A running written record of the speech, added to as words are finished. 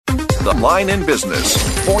Bottom line in business.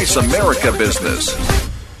 Voice America Business.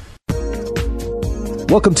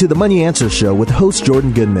 Welcome to the Money Answer Show with host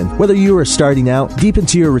Jordan Goodman. Whether you are starting out, deep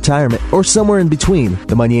into your retirement, or somewhere in between,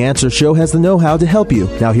 the Money Answer Show has the know-how to help you.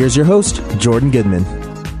 Now here's your host, Jordan Goodman.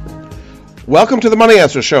 Welcome to the Money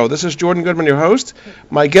Answer Show. This is Jordan Goodman, your host.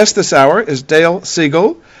 My guest this hour is Dale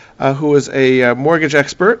Siegel, who is a mortgage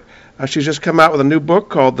expert. She's just come out with a new book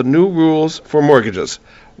called The New Rules for Mortgages.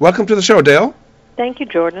 Welcome to the show, Dale. Thank you,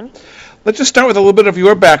 Jordan. Let's just start with a little bit of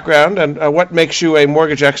your background and what makes you a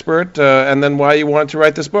mortgage expert, and then why you wanted to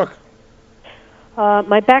write this book.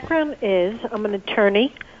 My background is I'm an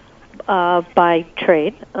attorney by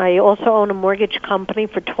trade. I also own a mortgage company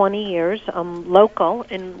for 20 years. I'm local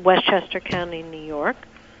in Westchester County, New York.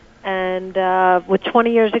 And with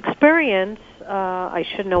 20 years experience, I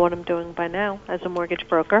should know what I'm doing by now as a mortgage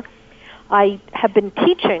broker. I have been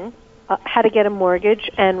teaching how to get a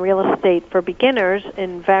mortgage and real estate for beginners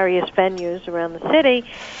in various venues around the city,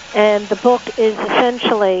 and the book is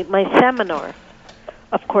essentially my seminar,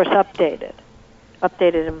 of course updated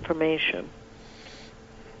information.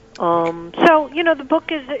 So, the book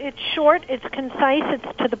it's short, it's concise,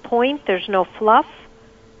 it's to the point, there's no fluff,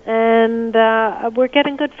 and we're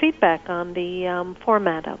getting good feedback on the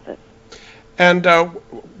format of it. And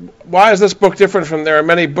why is this book different from, there are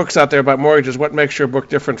many books out there about mortgages. What makes your book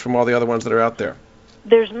different from all the other ones that are out there?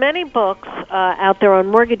 There's many books out there on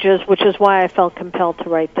mortgages, which is why I felt compelled to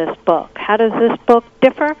write this book. How does this book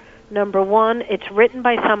differ? Number one, it's written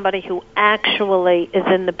by somebody who actually is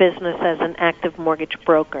in the business as an active mortgage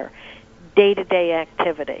broker, day-to-day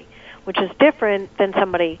activity, which is different than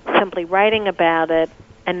somebody simply writing about it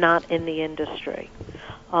and not in the industry.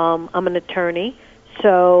 I'm an attorney.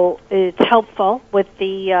 So it's helpful with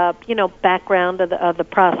the background of the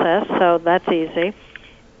process, so that's easy.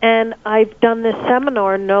 And I've done this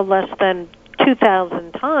seminar no less than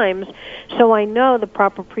 2,000 times, so I know the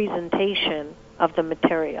proper presentation of the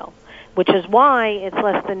material, which is why it's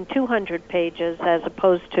less than 200 pages as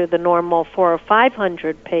opposed to the normal 400 or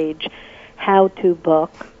 500 page how-to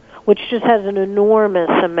book, which just has an enormous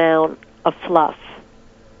amount of fluff.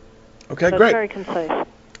 Okay, so great. It's very concise.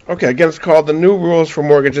 Okay, again, it's called The New Rules for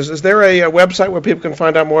Mortgages. Is there a website where people can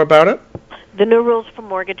find out more about it?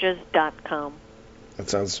 thenewrulesformortgages.com. That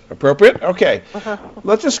sounds appropriate. Okay.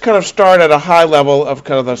 Let's just kind of start at a high level of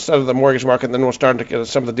kind of the set of the mortgage market, and then we'll start to get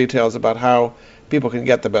some of the details about how people can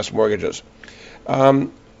get the best mortgages. Real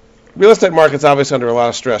estate market's obviously under a lot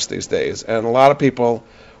of stress these days, and a lot of people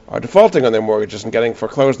are defaulting on their mortgages and getting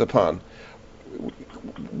foreclosed upon.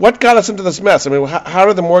 What got us into this mess? I mean, how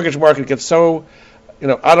did the mortgage market get so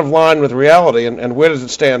out of line with reality, and where does it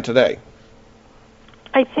stand today?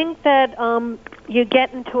 I think that you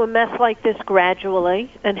get into a mess like this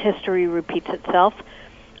gradually, and history repeats itself.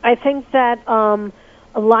 I think that a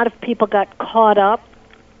lot of people got caught up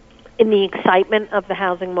in the excitement of the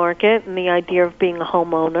housing market and the idea of being a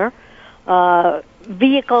homeowner.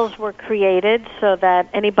 Vehicles were created so that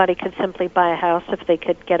anybody could simply buy a house if they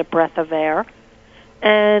could get a breath of air.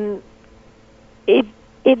 And it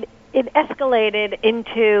escalated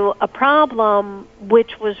into a problem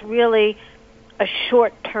which was really a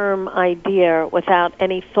short-term idea without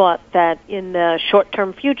any thought that in the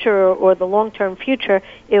short-term future or the long-term future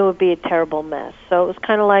it would be a terrible mess. So it was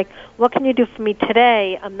kind of like, what can you do for me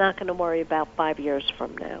today? I'm not going to worry about 5 years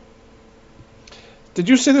from now. Did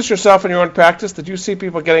you see this yourself in your own practice? Did you see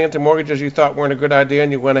people getting into mortgages you thought weren't a good idea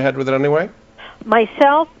and you went ahead with it anyway?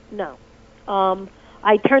 Myself, no.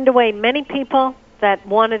 I turned away many people that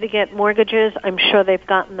wanted to get mortgages. I'm sure they've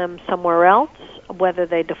gotten them somewhere else. Whether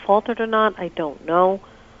they defaulted or not, I don't know.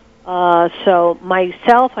 So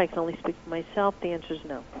myself, I can only speak for myself. The answer is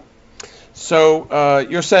no. So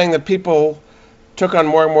you're saying that people took on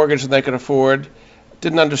more mortgage than they could afford,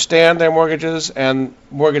 didn't understand their mortgages, and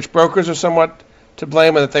mortgage brokers are somewhat to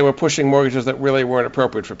blame, and that they were pushing mortgages that really weren't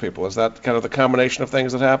appropriate for people. Is that kind of the combination of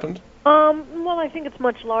things that happened? Well, I think it's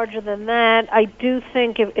much larger than that. I do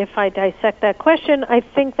think, if I dissect that question, I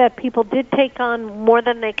think that people did take on more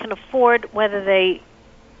than they can afford, whether they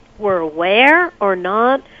were aware or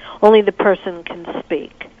not. Only the person can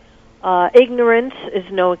speak. Ignorance is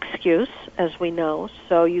no excuse, as we know,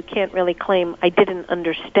 so you can't really claim, I didn't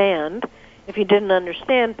understand. If you didn't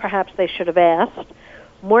understand, perhaps they should have asked.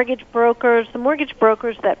 The mortgage brokers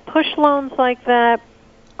that push loans like that,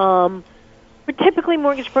 were typically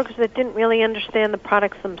mortgage brokers that didn't really understand the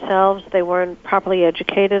products themselves. They weren't properly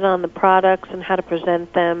educated on the products and how to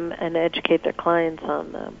present them and educate their clients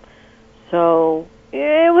on them. So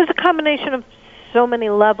it was a combination of so many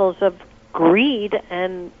levels of greed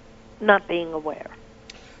and not being aware.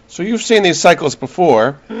 So you've seen these cycles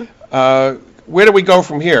before. where do we go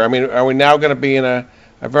from here? I mean, are we now going to be in a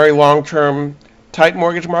very long-term tight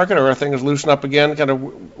mortgage market, or are things loosen up again? Kind of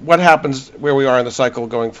what happens where we are in the cycle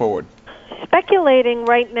going forward? Speculating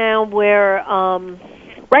right now, we're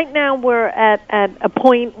at a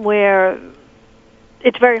point where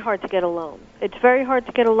it's very hard to get a loan. It's very hard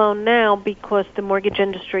to get a loan now because the mortgage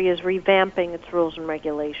industry is revamping its rules and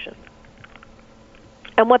regulations.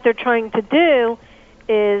 And what they're trying to do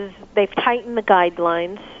is they've tightened the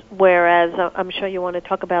guidelines, whereas I'm sure you want to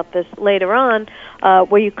talk about this later on,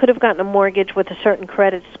 where you could have gotten a mortgage with a certain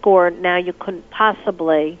credit score, now you couldn't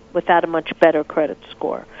possibly without a much better credit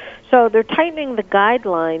score. So they're tightening the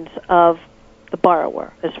guidelines of the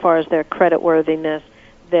borrower as far as their creditworthiness,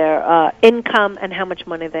 their income, and how much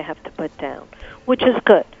money they have to put down, which is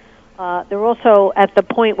good. They're also at the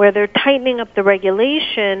point where they're tightening up the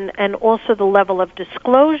regulation and also the level of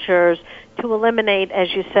disclosures to eliminate,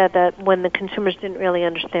 as you said, that when the consumers didn't really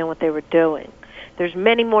understand what they were doing. There's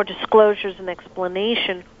many more disclosures and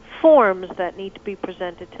explanation forms that need to be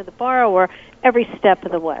presented to the borrower every step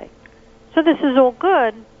of the way. So this is all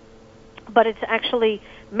good, but it's actually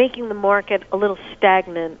making the market a little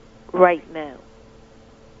stagnant right now,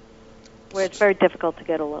 where it's very difficult to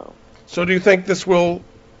get a loan. So do you think this will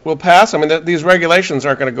pass? I mean, these regulations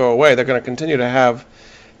aren't going to go away. They're going to continue to have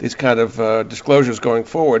these kind of disclosures going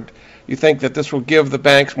forward. You think that this will give the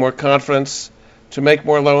banks more confidence to make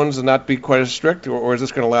more loans and not be quite as strict, or is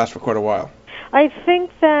this going to last for quite a while? I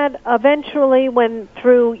think that eventually, when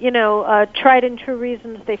through tried and true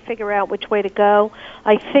reasons they figure out which way to go,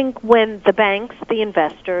 I think when the banks, the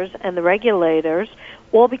investors, and the regulators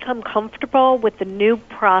all become comfortable with the new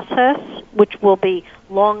process, which will be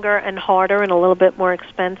longer and harder and a little bit more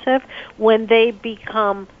expensive, when they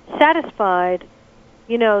become satisfied,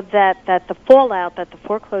 that the fallout, that the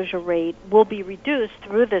foreclosure rate will be reduced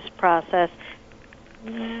through this process,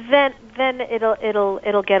 then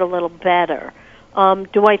it'll get a little better.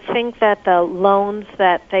 Do I think that the loans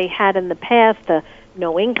that they had in the past, the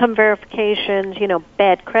no income verifications,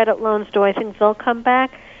 bad credit loans, do I think they'll come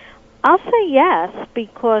back? I'll say yes,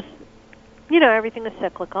 because everything is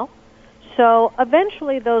cyclical. So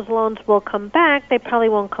eventually those loans will come back. They probably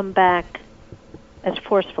won't come back as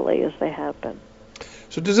forcefully as they have been.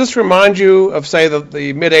 So does this remind you of, say,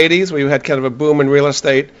 the mid-'80s, where you had kind of a boom in real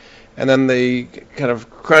estate, and then the kind of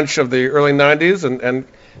crunch of the early 90s? And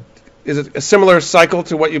is it a similar cycle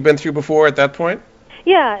to what you've been through before at that point?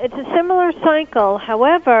 Yeah, it's a similar cycle.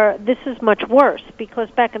 However, this is much worse, because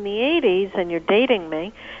back in the 80s, and you're dating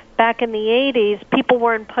me, back in the 80s, people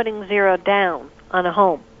weren't putting zero down on a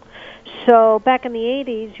home. So back in the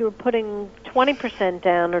 80s, you were putting 20%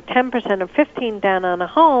 down or 10% or 15% down on a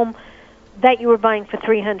home that you were buying for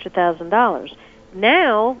 $300,000.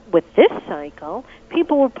 Now, with this cycle,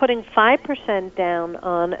 people were putting 5% down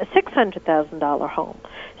on a $600,000 home.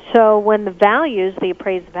 So when the values, the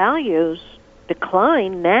appraised values,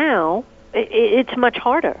 decline now, it's much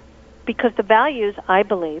harder, because the values, I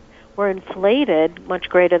believe, were inflated much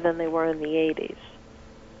greater than they were in the 80s.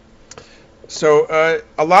 So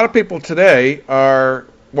a lot of people today are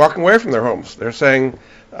walking away from their homes. They're saying,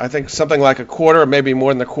 I think something like a quarter, or maybe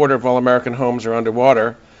more than a quarter of all American homes are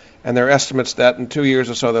underwater, and there are estimates that in 2 years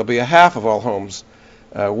or so there'll be a half of all homes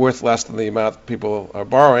worth less than the amount people are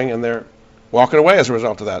borrowing, and they're walking away as a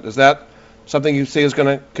result of that. Is that something you see is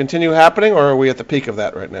going to continue happening, or are we at the peak of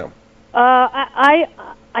that right now?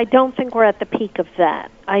 I don't think we're at the peak of that.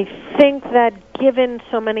 I think that given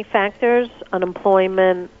so many factors,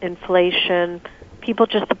 unemployment, inflation, people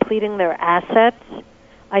just depleting their assets,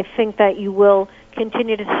 I think that you will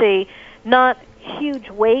continue to see not huge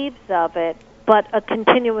waves of it, but a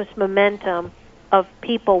continuous momentum of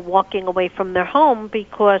people walking away from their home,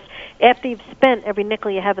 because after you've spent every nickel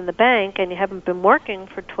you have in the bank and you haven't been working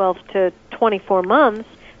for 12 to 24 months,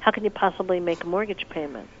 how can you possibly make a mortgage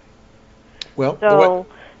payment? Well, so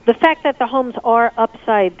the fact that the homes are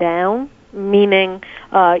upside down, meaning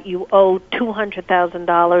you owe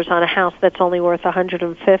 $200,000 on a house that's only worth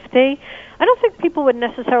 $150,000, I don't think people would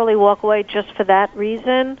necessarily walk away just for that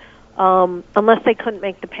reason, unless they couldn't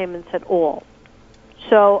make the payments at all.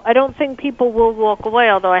 So I don't think people will walk away,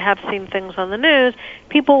 although I have seen things on the news.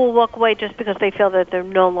 People will walk away just because they feel that they're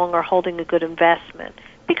no longer holding a good investment,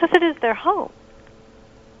 because it is their home.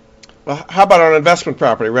 Well, how about on investment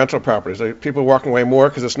property, rental properties? Are people walking away more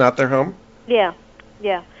because it's not their home? Yeah.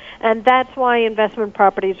 And that's why investment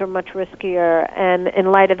properties are much riskier. And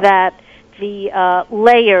in light of that, the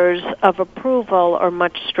layers of approval are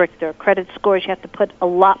much stricter. Credit scores, you have to put a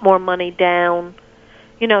lot more money down.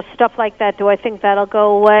 Stuff like that. Do I think that'll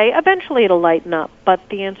go away? Eventually it'll lighten up. But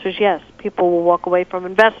the answer is yes. People will walk away from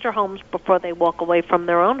investor homes before they walk away from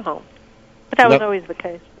their own home. But that was always the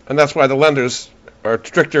case. And that's why the lenders are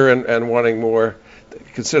stricter and wanting more,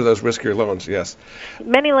 consider those riskier loans, yes.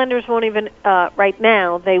 Many lenders won't even, right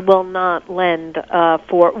now, they will not lend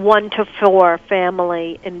for 1 to 4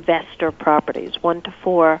 family investor properties. 1 to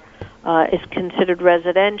 4 is considered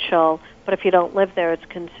residential, but if you don't live there, it's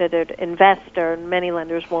considered investor, and many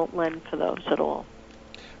lenders won't lend for those at all.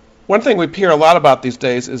 One thing we hear a lot about these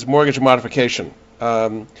days is mortgage modification.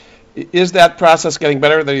 Is that process getting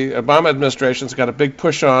better? The Obama administration's got a big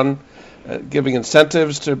push on giving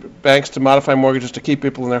incentives to banks to modify mortgages to keep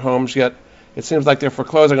people in their homes, yet it seems like they're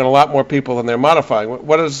foreclosing on a lot more people than they're modifying.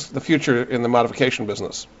 What is the future in the modification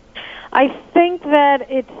business? I think that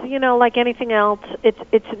it's, like anything else,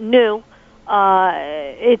 it's new.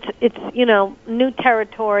 It's new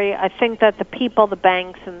territory. I think that the people, the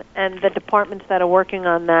banks, and the departments that are working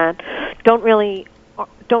on that don't really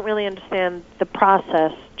understand the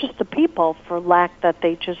process. Just the people, for lack that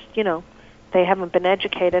they just, they haven't been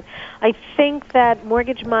educated. I think that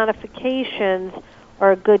mortgage modifications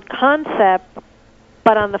are a good concept,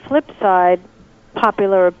 but on the flip side,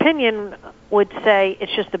 popular opinion would say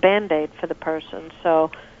it's just a Band-Aid for the person. So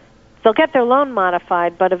they'll get their loan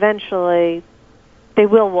modified, but eventually they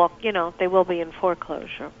will they will be in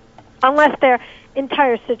foreclosure. Unless their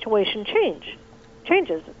entire situation changes.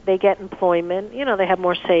 They get employment, they have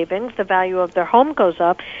more savings, the value of their home goes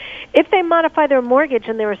up. If they modify their mortgage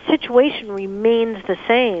and their situation remains the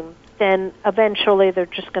same, then eventually they're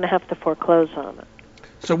just going to have to foreclose on it.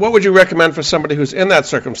 So what would you recommend for somebody who's in that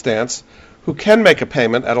circumstance, who can make a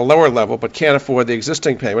payment at a lower level but can't afford the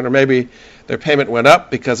existing payment, or maybe their payment went up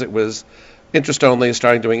because it was interest only,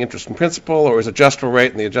 starting doing interest and principal, or it was adjustable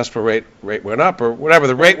rate and the adjustable rate went up, or whatever,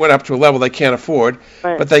 the rate went up to a level they can't afford,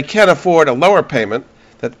 right, but they can afford a lower payment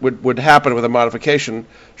that would happen with a modification.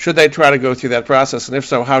 Should they try to go through that process, and if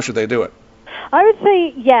so, how should they do it? I would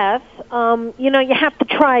say yes. You have to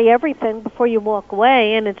try everything before you walk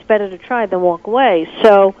away, and it's better to try than walk away.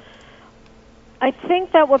 So I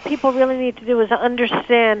think that what people really need to do is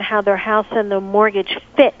understand how their house and their mortgage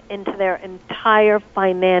fit into their entire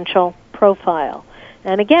financial profile.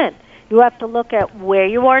 And again, you have to look at where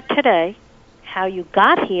you are today, how you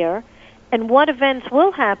got here, and what events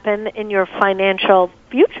will happen in your financial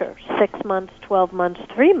future, 6 months, 12 months,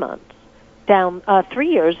 3 months, 3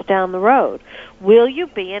 years down the road. Will you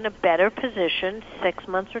be in a better position 6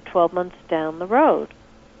 months or 12 months down the road?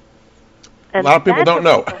 And a lot of people don't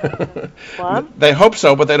know. What? They hope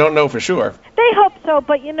so, but they don't know for sure. They hope so,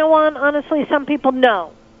 but honestly, some people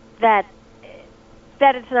know that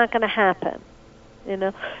it's not going to happen.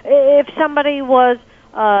 If somebody was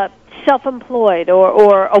self-employed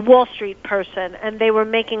or a Wall Street person and they were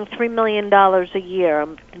making $3 million a year,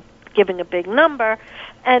 I'm giving a big number,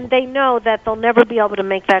 and they know that they'll never be able to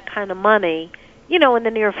make that kind of money, in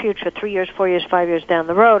the near future, 3 years, 4 years, 5 years down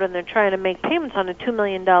the road, and they're trying to make payments on a $2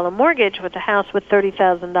 million mortgage with a house with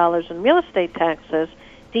 $30,000 in real estate taxes,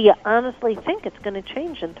 do you honestly think it's going to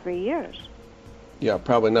change in 3 years? Yeah,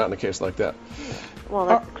 probably not in a case like that. Well,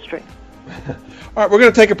 that's extreme. All right, we're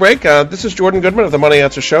going to take a break. This is Jordan Goodman of the Money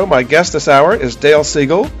Answer Show. My guest this hour is Dale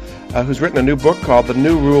Siegel, who's written a new book called The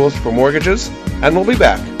New Rules for Mortgages, and we'll be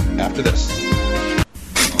back after this.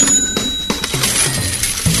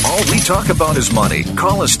 All we talk about is money.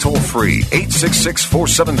 Call us toll-free,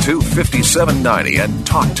 866-472-5790, and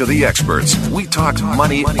talk to the experts. We talk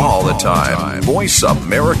money all the time. Voice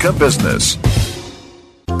America Business.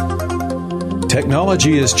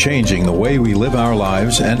 Technology is changing the way we live our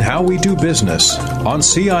lives and how we do business. On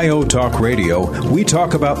CIO Talk Radio, we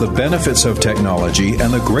talk about the benefits of technology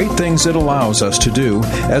and the great things it allows us to do,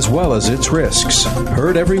 as well as its risks.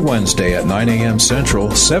 Heard every Wednesday at 9 a.m.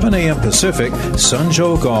 Central, 7 a.m. Pacific,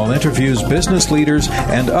 Sanjay Gall interviews business leaders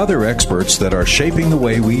and other experts that are shaping the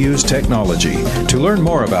way we use technology. To learn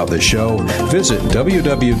more about the show, visit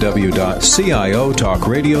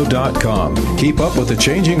www.ciotalkradio.com. Keep up with the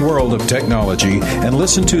changing world of technology and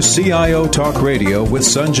listen to CIO Talk Radio with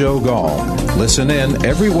Sanjay Gall. Listen in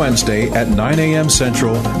every Wednesday at 9 a.m.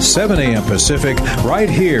 Central, 7 a.m. Pacific, right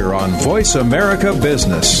here on Voice America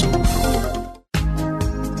Business.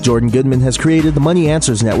 Jordan Goodman has created the Money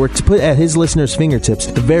Answers Network to put at his listeners' fingertips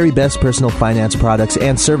the very best personal finance products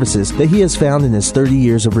and services that he has found in his 30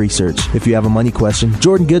 years of research. If you have a money question,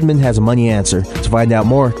 Jordan Goodman has a money answer. To find out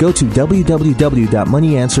more, go to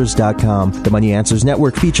www.moneyanswers.com. The Money Answers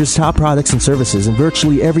Network features top products and services in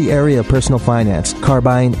virtually every area of personal finance, car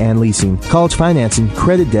buying and leasing, college financing,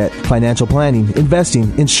 credit debt, financial planning,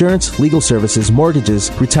 investing, insurance, legal services,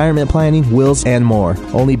 mortgages, retirement planning, wills, and more.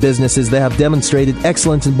 Only businesses that have demonstrated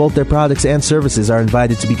excellence in in both their products and services are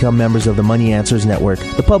invited to become members of the Money Answers Network.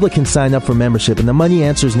 The public can sign up for membership in the Money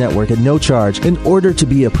Answers Network at no charge in order to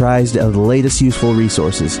be apprised of the latest useful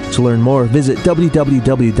resources. To learn more, visit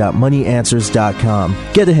www.moneyanswers.com.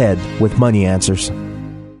 Get ahead with Money Answers.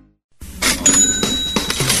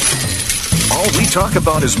 All we talk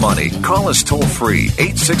about is money. Call us toll free,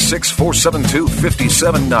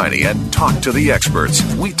 866-472-5790, and talk to the experts.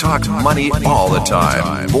 We talk money all the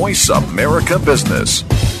time. Voice America Business.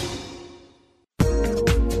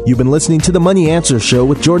 You've been listening to the Money Answers Show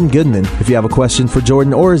with Jordan Goodman. If you have a question for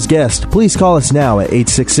Jordan or his guest, please call us now at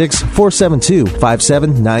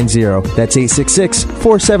 866-472-5790. That's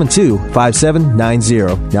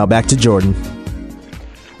 866-472-5790. Now back to Jordan.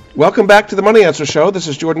 Welcome back to the Money Answer Show. This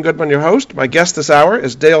is Jordan Goodman, your host. My guest this hour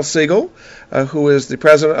is Dale Siegel, who is the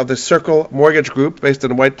president of the Circle Mortgage Group based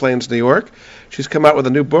in White Plains, New York. She's come out with a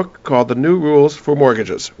new book called The New Rules for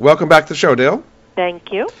Mortgages. Welcome back to the show, Dale.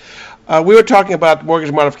 Thank you. We were talking about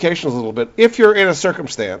mortgage modifications a little bit. If you're in a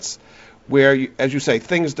circumstance where, as you say,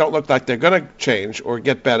 things don't look like they're going to change or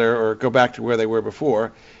get better or go back to where they were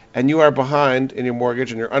before, and you are behind in your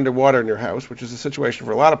mortgage and you're underwater in your house, which is a situation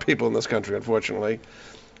for a lot of people in this country, unfortunately,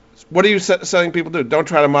 what are you saying people do? Don't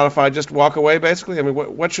try to modify, just walk away, basically? I mean,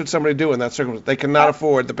 what should somebody do in that circumstance? They cannot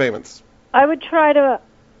afford the payments. I would try to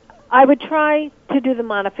do the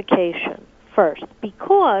modification first,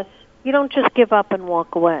 because you don't just give up and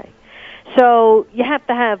walk away. So you have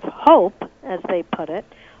to have hope, as they put it.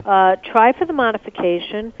 Try for the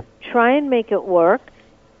modification. Try and make it work.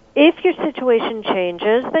 If your situation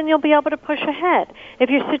changes, then you'll be able to push ahead.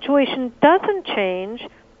 If your situation doesn't change,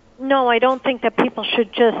 no, I don't think that people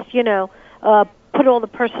should just, put all the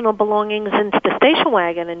personal belongings into the station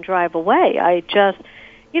wagon and drive away.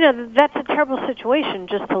 That's a terrible situation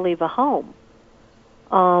just to leave a home.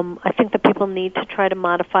 I think that people need to try to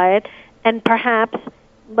modify it, and perhaps,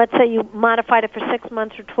 let's say you modified it for 6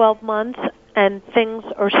 months or 12 months, and things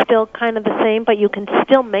are still kind of the same, but you can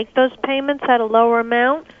still make those payments at a lower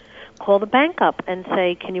amount. Call the bank up and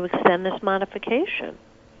say, can you extend this modification?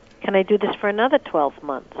 Can I do this for another 12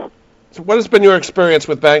 months? So what has been your experience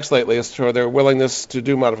with banks lately as to their willingness to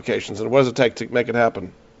do modifications, and what does it take to make it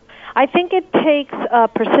happen? I think it takes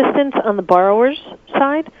persistence on the borrower's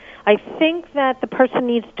side. I think that the person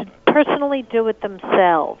needs to personally do it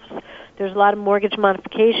themselves. There's a lot of mortgage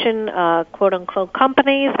modification, quote-unquote,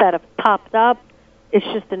 companies that have popped up. It's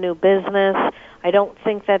just a new business. I don't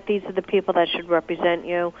think that these are the people that should represent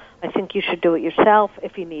you. I think you should do it yourself.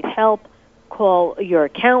 If you need help, call your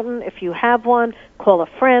accountant. If you have one, call a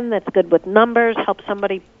friend that's good with numbers. Help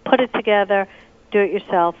somebody put it together. Do it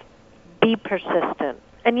yourself. Be persistent.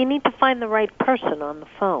 And you need to find the right person on the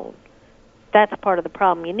phone. That's part of the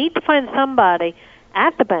problem. You need to find somebody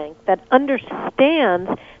at the bank that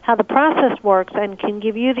understands how the process works and can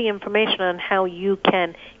give you the information on how you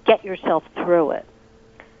can get yourself through it.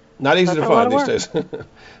 Not easy to find these days.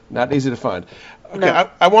 Not easy to find. Okay, No.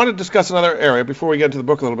 I want to discuss another area before we get into the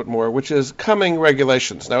book a little bit more, which is coming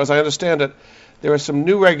regulations. Now, as I understand it, there are some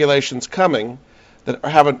new regulations coming that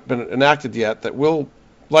haven't been enacted yet that will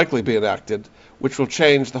likely be enacted, which will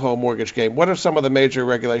change the whole mortgage game. What are some of the major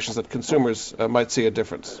regulations that consumers might see a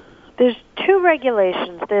difference? There's two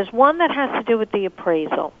regulations. There's one that has to do with the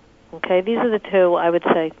appraisal. Okay, these are the two, I would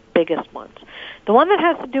say, biggest ones. The one that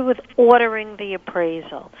has to do with ordering the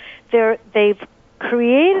appraisal. They've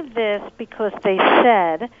created this because they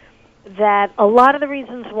said that a lot of the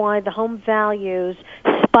reasons why the home values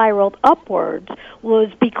spiraled upwards was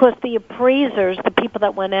because the appraisers, the people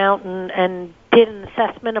that went out and did an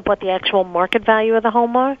assessment of what the actual market value of the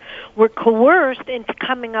home are, were coerced into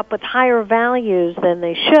coming up with higher values than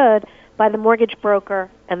they should by the mortgage broker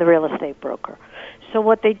and the real estate broker. So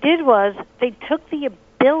what they did was they took the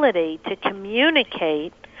ability to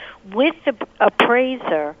communicate with the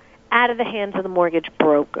appraiser out of the hands of the mortgage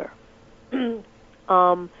broker. Being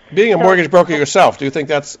a mortgage broker yourself, do you think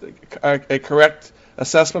that's a correct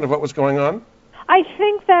assessment of what was going on? I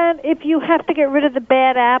think that if you have to get rid of the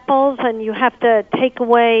bad apples and you have to take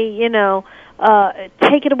away,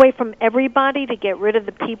 take it away from everybody to get rid of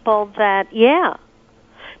the people that, yeah.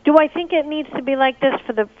 Do I think it needs to be like this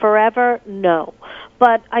for the forever? No.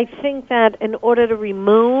 But I think that in order to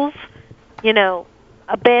remove, a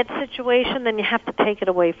bad situation, then you have to take it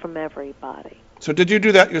away from everybody. So did you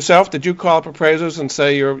do that yourself? Did you call up appraisers and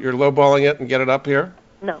say you're lowballing it and get it up here?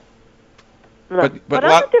 No. But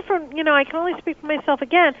I'm different, I can only speak for myself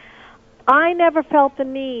again. I never felt the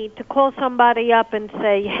need to call somebody up and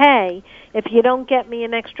say, hey, if you don't get me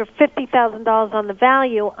an extra $50,000 on the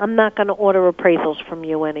value, I'm not going to order appraisals from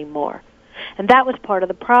you anymore. And that was part of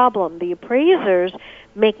the problem. The appraisers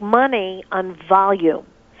make money on volume.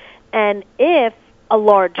 And if a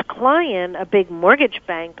large client, a big mortgage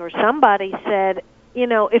bank or somebody said,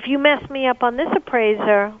 if you mess me up on this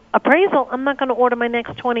appraisal, I'm not going to order my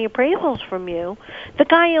next 20 appraisals from you. The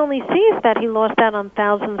guy only sees that he lost out on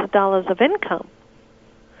thousands of dollars of income.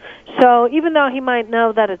 So even though he might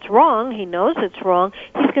know that it's wrong, he knows it's wrong,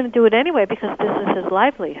 he's going to do it anyway because this is his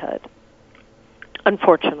livelihood,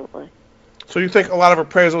 unfortunately. So you think a lot of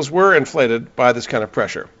appraisals were inflated by this kind of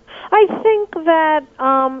pressure? I think that,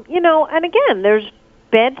 and again, there's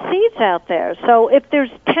bad seeds out there. So if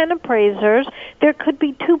there's 10 appraisers, there could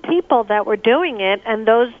be 2 people that were doing it, and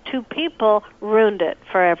those 2 people ruined it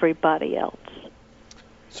for everybody else.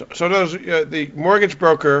 So those the mortgage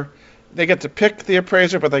broker, they get to pick the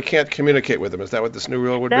appraiser, but they can't communicate with them. Is that what this new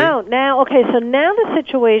rule would be? So now the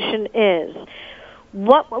situation is,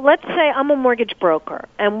 let's say I'm a mortgage broker,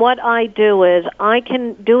 and what I do is I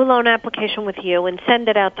can do a loan application with you and send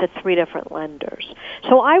it out to 3 different lenders.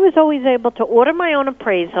 So I was always able to order my own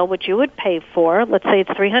appraisal, which you would pay for. Let's say it's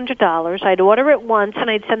 $300. I'd order it once, and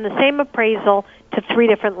I'd send the same appraisal to 3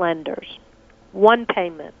 different lenders. One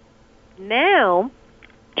payment. Now,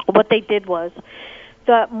 what they did was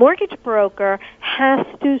the mortgage broker has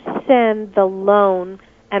to send the loan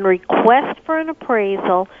and request for an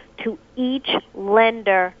appraisal to each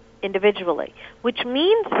lender individually, which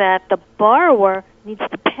means that the borrower needs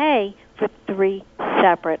to pay for 3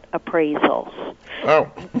 separate appraisals. Oh.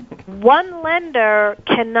 One lender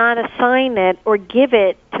cannot assign it or give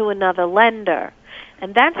it to another lender.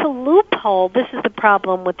 And that's a loophole. This is the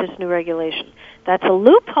problem with this new regulation. That's a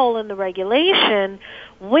loophole in the regulation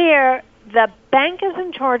where the bank is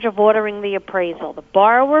in charge of ordering the appraisal. The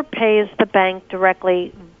borrower pays the bank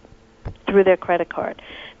directly through their credit card.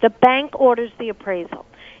 The bank orders the appraisal.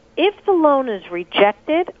 If the loan is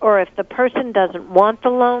rejected or if the person doesn't want the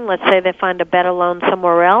loan, let's say they find a better loan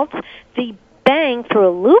somewhere else, the bank, through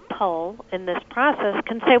a loophole in this process,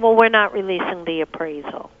 can say, well, we're not releasing the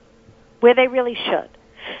appraisal, where they really should.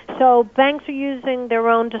 So banks are using their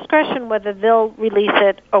own discretion whether they'll release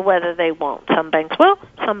it or whether they won't. Some banks will,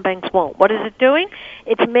 some banks won't. What is it doing?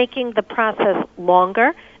 It's making the process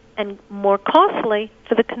longer and more costly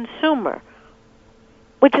for the consumer,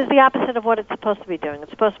 which is the opposite of what it's supposed to be doing.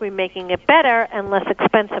 It's supposed to be making it better and less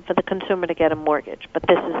expensive for the consumer to get a mortgage, but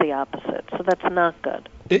this is the opposite, so that's not good.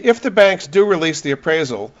 If the banks do release the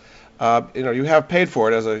appraisal, you have paid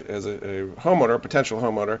for it as a homeowner, a potential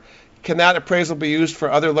homeowner. Can that appraisal be used for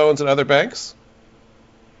other loans at other banks?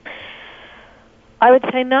 I would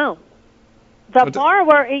say no. The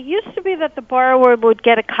borrower, it used to be that the borrower would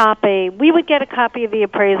get a copy. We would get a copy of the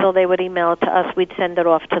appraisal. They would email it to us. We'd send it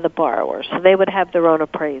off to the borrower. So they would have their own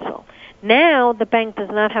appraisal. Now, the bank does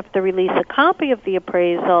not have to release a copy of the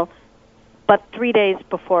appraisal, but 3 days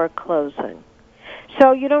before closing.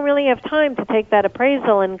 So you don't really have time to take that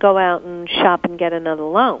appraisal and go out and shop and get another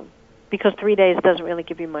loan, because 3 days doesn't really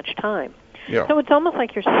give you much time. Yeah. So it's almost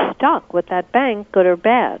like you're stuck with that bank, good or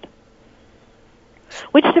bad,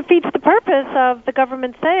 which defeats the purpose of the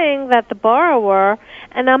government saying that the borrower,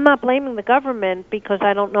 and I'm not blaming the government because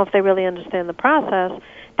I don't know if they really understand the process,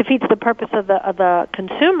 defeats the purpose of the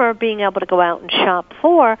consumer being able to go out and shop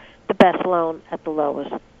for the best loan at the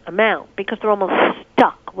lowest amount, because they're almost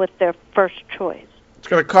stuck with their first choice. It's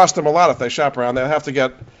going to cost them a lot if they shop around. They'll have to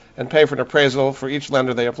get and pay for an appraisal for each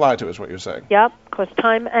lender they apply to, is what you're saying. Yep, costs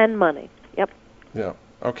time and money. Yep. Yeah.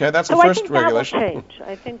 Okay, that's the first regulation. I think that will change.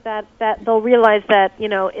 I think that they'll realize that,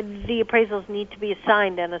 the appraisals need to be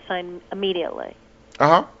assigned and assigned immediately.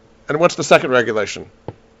 Uh-huh. And what's the second regulation?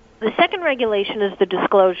 The second regulation is the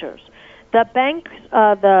disclosures. The banks,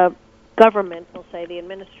 the government, we'll say, the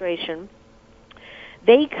administration,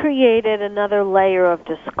 they created another layer of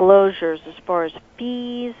disclosures as far as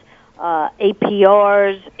fees,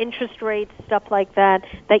 APRs, interest rates, stuff like that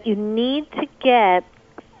you need to get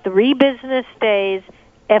 3 business days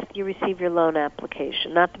after you receive your loan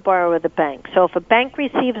application, not the borrower or the bank. So if a bank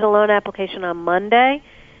receives a loan application on Monday,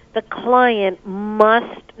 the client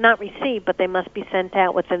must not receive, but they must be sent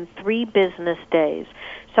out within 3 business days.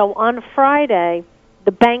 So on Friday,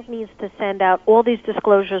 the bank needs to send out all these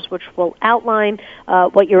disclosures, which will outline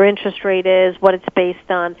what your interest rate is, what it's based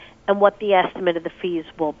on, and what the estimate of the fees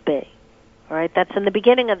will be. All right, that's in the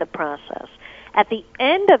beginning of the process. At the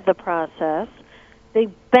end of the process, the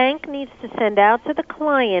bank needs to send out to the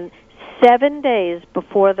client 7 days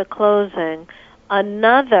before the closing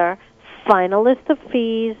another final list of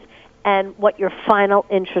fees and what your final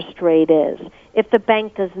interest rate is. If the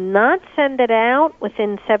bank does not send it out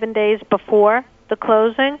within 7 days before the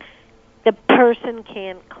closing, the person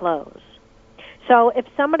can't close. So if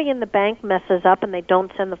somebody in the bank messes up and they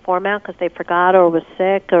don't send the form out because they forgot or was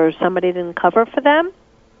sick or somebody didn't cover for them,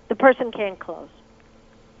 the person can't close.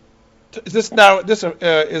 Is this now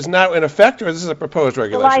in effect, or is this a proposed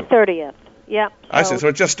regulation? July 30th. Yep. So I see. So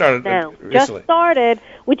it just started now. recently. Just started,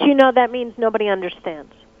 which that means nobody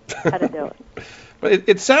understands how to do it. But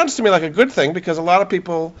it sounds to me like a good thing, because a lot of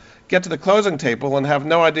people get to the closing table and have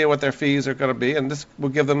no idea what their fees are going to be, and this will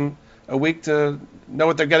give them a week to know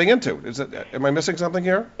what they're getting into. Am I missing something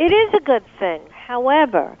here? It is a good thing.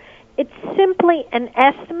 However, it's simply an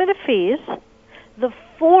estimate of fees. The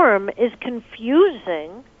form is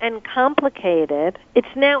confusing and complicated.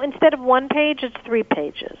 It's now, instead of 1 page, it's 3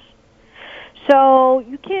 pages. So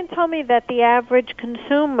you can't tell me that the average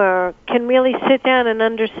consumer can really sit down and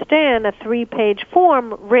understand a 3-page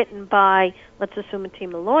form written by, let's assume, a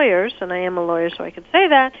team of lawyers, and I am a lawyer so I can say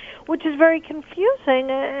that, which is very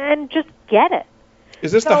confusing, and just get it.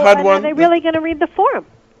 Is this the HUD one? Are they really going to read the form?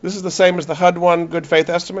 This is the same as the HUD one good faith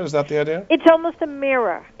estimate? Is that the idea? It's almost a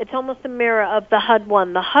mirror. It's almost a mirror of the HUD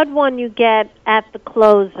one. The HUD one you get at the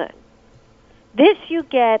closing. This you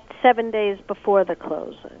get 7 days before the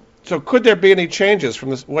closing. So could there be any changes from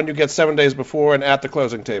this one you get 7 days before and at the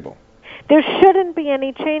closing table? There shouldn't be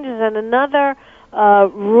any changes. And another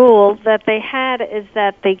rule that they had is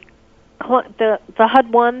that the HUD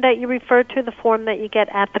 1 that you referred to, the form that you get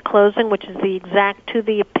at the closing, which is the exact to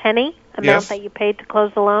the penny amount that you paid to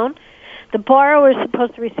close the loan, the borrower is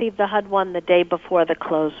supposed to receive the HUD 1 the day before the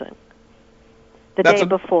closing. Day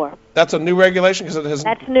before. That's a new regulation?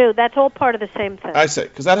 That's new. That's all part of the same thing. I see.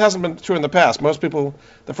 Because that hasn't been true in the past. Most people,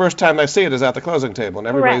 the first time they see it is at the closing table, and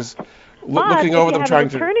everybody's looking over them trying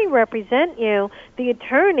to... But if you have an attorney represent you, the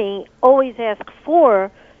attorney always asks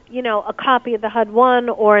for, a copy of the HUD 1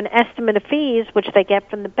 or an estimate of fees, which they get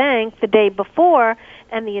from the bank the day before,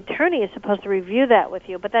 and the attorney is supposed to review that with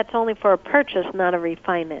you. But that's only for a purchase, not a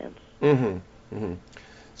refinance. Mm-hmm. Mm-hmm.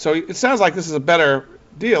 So it sounds like this is a better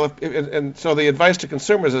deal, and so the advice to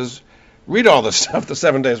consumers is read all this stuff the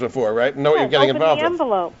 7 days before, right? And know what you're getting involved with.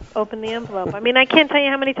 Open the envelope. I mean, I can't tell you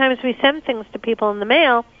how many times we send things to people in the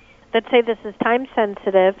mail that say this is time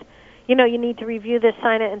sensitive. You need to review this,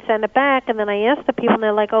 sign it, and send it back. And then I ask the people, and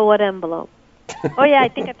they're like, "Oh, what envelope?" "Oh, yeah, I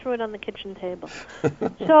think I threw it on the kitchen table."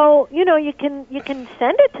 So you can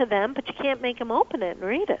send it to them, but you can't make them open it and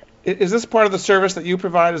read it. Is this part of the service that you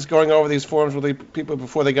provide? Is going over these forms with the people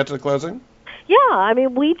before they get to the closing? Yeah, I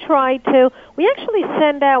mean, we actually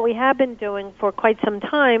send out, we have been doing for quite some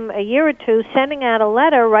time, a year or two, sending out a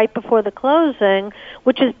letter right before the closing,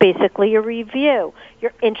 which is basically a review.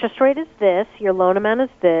 Your interest rate is this, your loan amount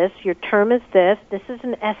is this, your term is this is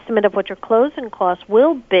an estimate of what your closing costs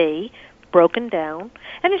will be, broken down,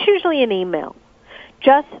 and it's usually an email.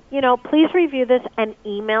 Just, please review this and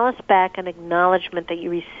email us back an acknowledgement that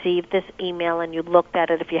you received this email and you looked at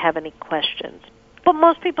it if you have any questions. But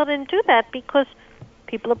most people didn't do that because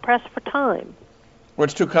people are pressed for time. Or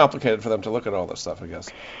it's too complicated for them to look at all this stuff, I guess.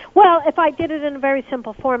 Well, if I did it in a very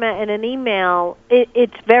simple format in an email,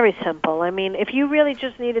 it's very simple. I mean, if you really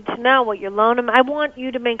just needed to know what your loan amount, I want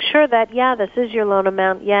you to make sure that, this is your loan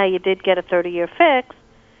amount. Yeah, you did get a 30-year fix,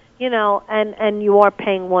 and you are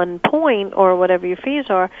paying 1 point or whatever your fees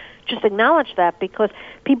are. Just acknowledge that, because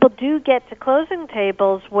people do get to closing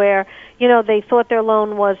tables where, they thought their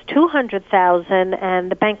loan was $200,000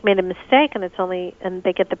 and the bank made a mistake and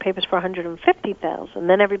they get the papers for $150,000.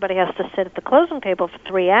 Then everybody has to sit at the closing table for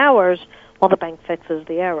 3 hours while the bank fixes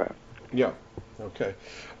the error. Yeah. Okay.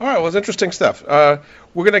 All right. Well, it's interesting stuff. We're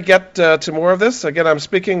going to get to more of this. Again, I'm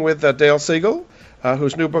speaking with Dale Siegel,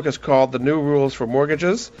 whose new book is called The New Rules for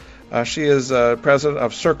Mortgages. She is president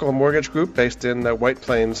of Circle Mortgage Group based in White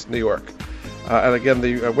Plains, New York. And again,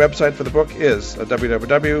 the website for the book is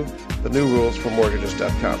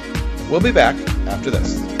www.thenewrulesformortgages.com. We'll be back after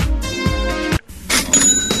this.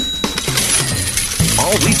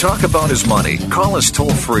 All we talk about is money. Call us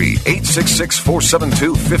toll-free,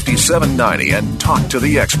 866-472-5790, and talk to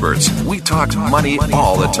the experts. We talk money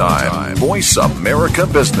all the time. Voice America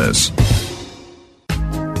Business.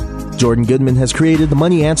 Jordan Goodman has created the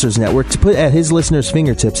Money Answers Network to put at his listeners'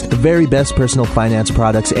 fingertips the very best personal finance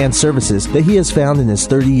products and services that he has found in his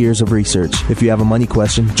 30 years of research. If you have a money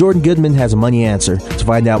question, Jordan Goodman has a money answer. To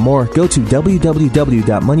find out more, go to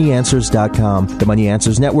www.moneyanswers.com. The Money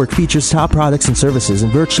Answers Network features top products and services in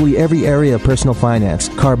virtually every area of personal finance,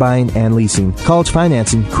 car buying and leasing, college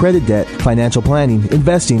financing, credit debt, financial planning,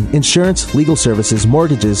 investing, insurance, legal services,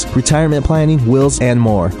 mortgages, retirement planning, wills, and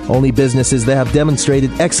more. Only businesses that have demonstrated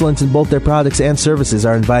excellence in both their products and services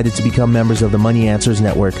are invited to become members of the Money Answers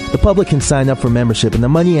Network. The public can sign up for membership in the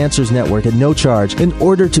Money Answers Network at no charge in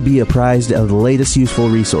order to be apprised of the latest useful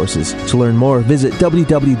resources. To learn more, visit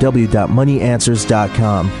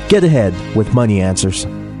www.moneyanswers.com. Get ahead with Money Answers.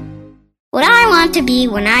 What I want want to be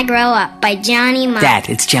when I grow up by Johnny Marr. Dad,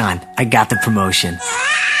 it's John. I got the promotion.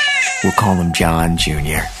 We'll call him John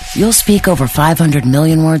Jr. You'll speak over 500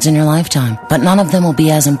 million words in your lifetime, but none of them will be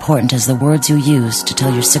as important as the words you use to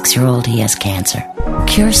tell your 6-year-old he has cancer.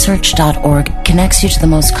 CureSearch.org connects you to the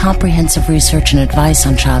most comprehensive research and advice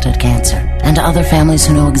on childhood cancer and to other families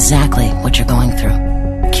who know exactly what you're going through.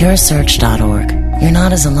 CureSearch.org. You're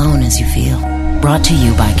not as alone as you feel. Brought to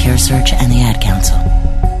you by CureSearch and the Ad Council.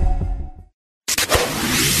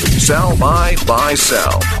 Sell, buy,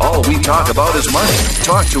 sell. All we talk about is money.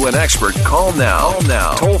 Talk to an expert. Call now.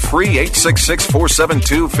 Toll free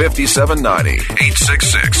 866-472-5790.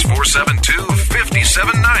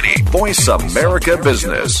 866-472-5790. Voice America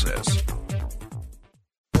Business.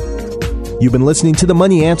 You've been listening to the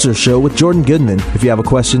Money Answer Show with Jordan Goodman. If you have a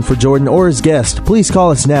question for Jordan or his guest, please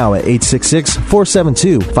call us now at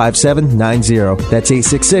 866-472-5790. That's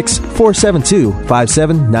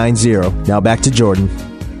 866-472-5790. Now back to Jordan.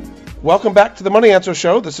 Welcome back to the Money Answer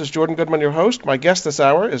Show. This is Jordan Goodman, your host. My guest this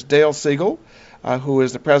hour is Dale Siegel, who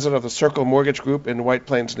is the president of the Circle Mortgage Group in White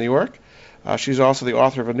Plains, New York. She's also the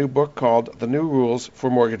author of a new book called The New Rules for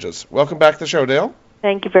Mortgages. Welcome back to the show, Dale.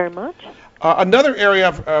 Thank you very much. Another area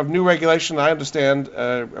of new regulation I understand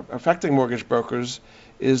affecting mortgage brokers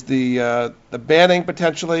is the banning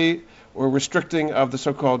potentially or restricting of the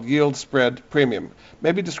so-called yield spread premium.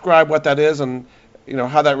 Maybe describe what that is and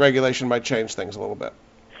how that regulation might change things a little bit.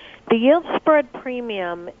 The yield spread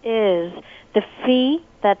premium is the fee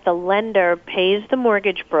that the lender pays the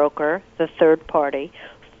mortgage broker, the third party,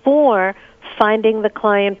 for finding the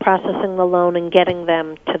client, processing the loan, and getting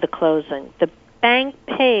them to the closing. The bank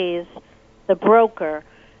pays the broker,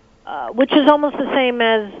 which is almost the same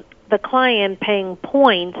as the client paying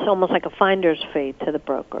points, almost like a finder's fee to the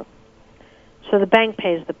broker. So the bank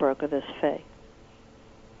pays the broker this fee.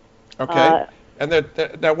 Okay. And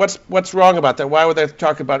now, what's wrong about that? Why would they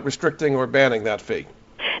talk about restricting or banning that fee?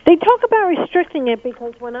 They talk about restricting it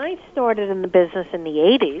because when I started in the business in the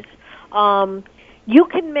 80s, you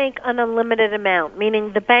can make an unlimited amount,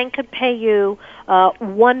 meaning the bank could pay you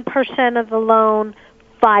 1% of the loan,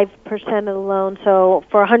 5% of the loan. So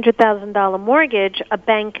for a $100,000 mortgage, a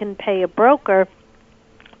bank can pay a broker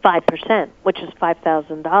 5%, which is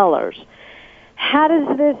 $5,000. How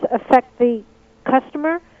does this affect the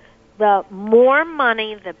customer? The more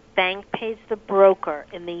money the bank pays the broker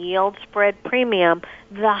in the yield spread premium,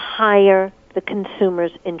 the higher the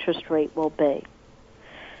consumer's interest rate will be.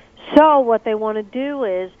 So what they want to do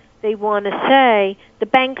is they want to say the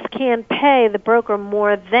banks can't pay the broker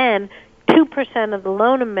more than 2% of the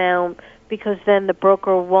loan amount because then the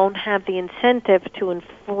broker won't have the incentive to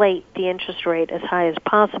inflate the interest rate as high as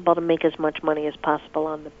possible to make as much money as possible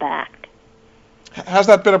on the back. Has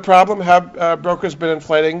that been a problem? Have brokers been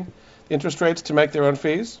inflating interest rates to make their own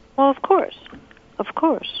fees? Well, of course.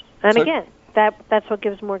 And so, again, that's what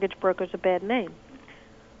gives mortgage brokers a bad name.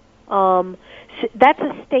 That's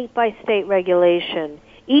a state-by-state regulation.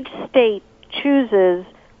 Each state chooses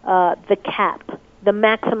the cap, the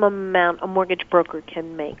maximum amount a mortgage broker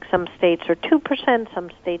can make. Some states are 2%, some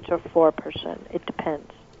states are 4%. It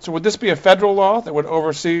depends. So would this be a federal law that would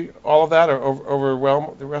oversee all of that or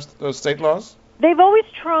overwhelm the rest of those state laws? They've always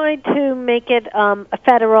tried to make it a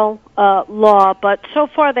federal law, but so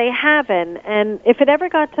far they haven't. And if it ever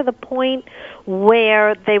got to the point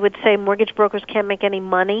where they would say mortgage brokers can't make any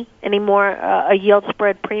money anymore, a yield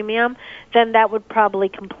spread premium, then that would probably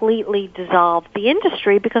completely dissolve the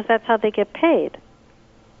industry because that's how they get paid.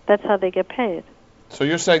 So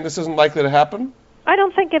you're saying this isn't likely to happen? I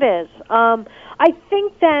don't think it is. I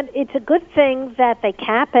think that it's a good thing that they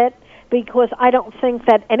cap it, because I don't think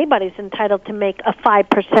that anybody's entitled to make a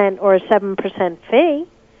 5% or a 7% fee.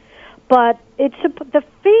 But the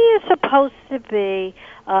fee is supposed to be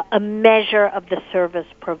a measure of the service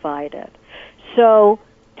provided. So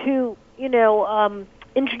to,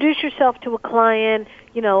 introduce yourself to a client,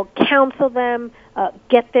 counsel them,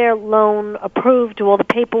 get their loan approved, do all the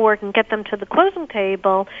paperwork, and get them to the closing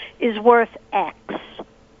table is worth X,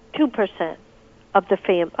 2%. Of the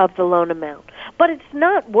fee of the loan amount, but it's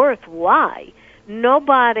not worth Y.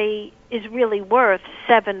 Nobody is really worth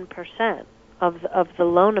 7% of the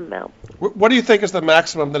loan amount. What do you think is the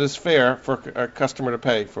maximum that is fair for a customer to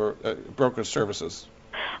pay for broker's services?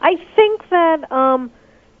 I think that 2%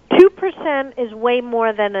 is way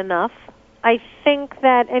more than enough. I think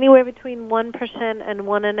that anywhere between 1% and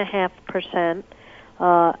 1.5%,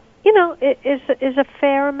 is a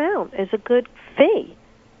fair amount. Is a good fee.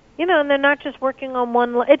 And they're not just working on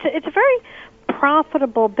one. It's a very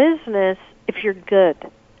profitable business if you're good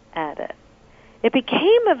at it. It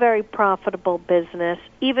became a very profitable business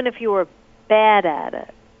even if you were bad at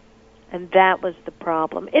it. And that was the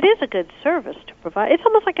problem. It is a good service to provide. It's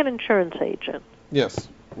almost like an insurance agent. Yes,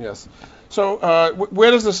 yes. So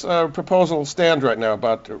where does this proposal stand right now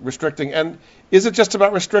about restricting? And is it just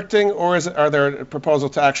about restricting, or are there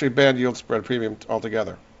proposals to actually ban yield spread premium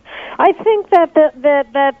altogether? I think that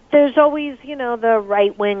that there's always, the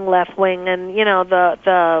right wing, left wing, and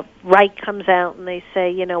the right comes out and they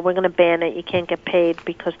say, we're going to ban it. You can't get paid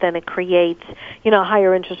because then it creates,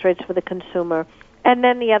 higher interest rates for the consumer. And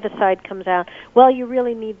then the other side comes out, well, you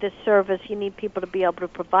really need this service. You need people to be able to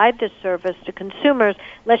provide this service to consumers.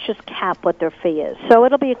 Let's just cap what their fee is. So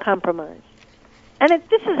it'll be a compromise. And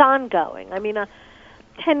this is ongoing.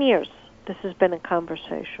 10 years this has been a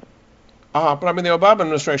conversation. But the Obama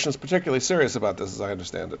administration is particularly serious about this, as I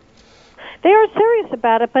understand it. They are serious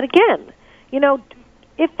about it, but again,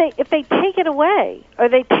 if they take it away, are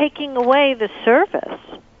they taking away the service,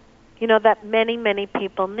 that many, many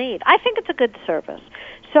people need? I think it's a good service.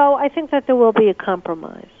 So I think that there will be a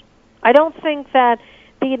compromise. I don't think that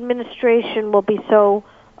the administration will be so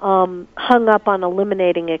hung up on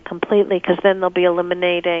eliminating it completely, because then they'll be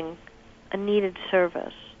eliminating a needed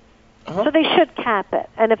service. Uh-huh. So they should cap it.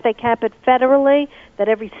 And if they cap it federally, that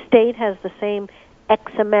every state has the same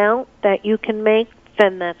X amount that you can make,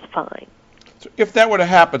 then that's fine. So if that were to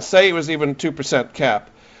happen, say it was even 2% cap,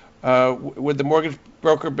 would the mortgage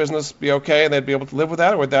broker business be okay and they'd be able to live with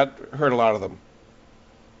that, or would that hurt a lot of them?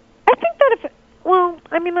 I think that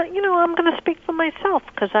I'm going to speak for myself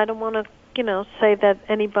because I don't want to, say that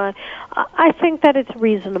anybody. I think that it's a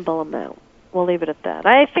reasonable amount. We'll leave it at that.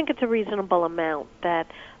 I think it's a reasonable amount that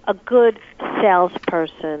a good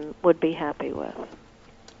salesperson would be happy with.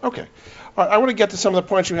 Okay. All right, I want to get to some of the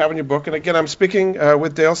points you have in your book. And again, I'm speaking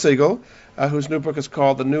with Dale Siegel, whose new book is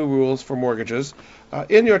called The New Rules for Mortgages.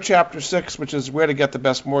 In your chapter 6, which is Where to Get the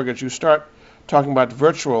Best Mortgage, you start talking about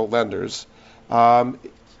virtual lenders. What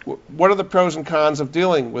are the pros and cons of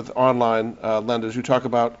dealing with online lenders? You talk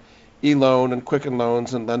about eLoan and Quicken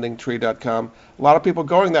Loans and LendingTree.com. A lot of people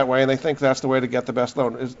going that way, and they think that's the way to get the best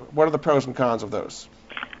loan. What are the pros and cons of those?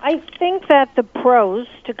 I think that the pros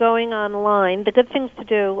to going online, the good things to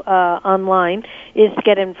do online, is to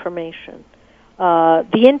get information.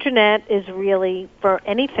 The Internet is really, for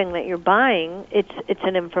anything that you're buying, it's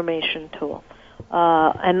an information tool.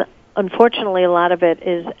 And unfortunately, a lot of it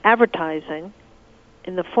is advertising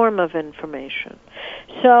in the form of information.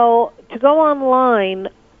 So to go online,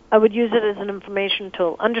 I would use it as an information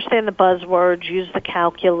tool. Understand the buzzwords, use the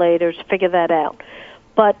calculators, figure that out.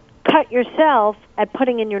 But cut yourself at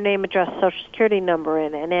putting in your name, address, Social Security number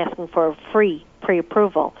in and asking for a free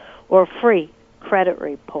pre-approval or a free credit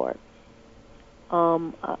report.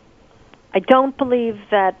 I don't believe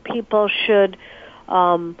that people should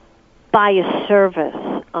buy a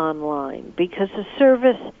service online because a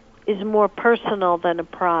service is more personal than a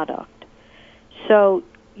product. So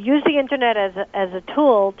use the Internet as a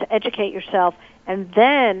tool to educate yourself, and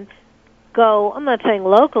then go, I'm not saying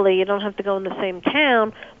locally, you don't have to go in the same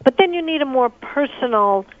town, but then you need a more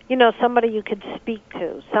personal, somebody you could speak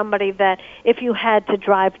to, somebody that if you had to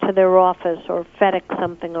drive to their office or FedEx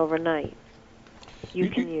something overnight, you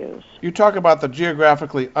can use. You talk about the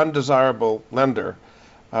geographically undesirable lender.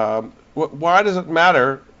 Why does it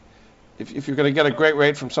matter if you're going to get a great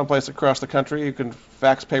rate from someplace across the country, you can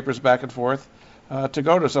fax papers back and forth, to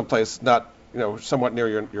go to someplace not, somewhat near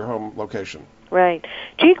your home location? Right.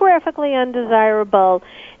 Geographically undesirable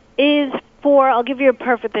is I'll give you a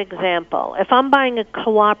perfect example. If I'm buying a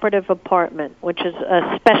cooperative apartment, which is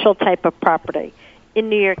a special type of property in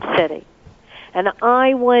New York City, and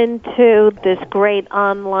I went to this great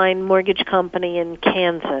online mortgage company in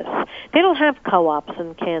Kansas, they don't have co-ops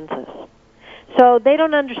in Kansas. So they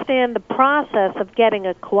don't understand the process of getting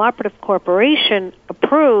a cooperative corporation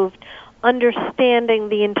approved, understanding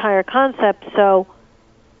the entire concept, so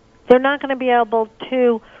they're not going to be able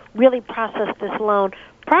to really process this loan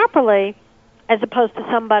properly as opposed to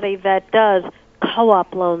somebody that does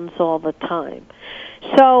co-op loans all the time.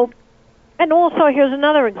 So, and also here's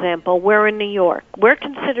another example. We're in New York. We're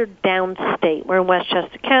considered downstate. We're in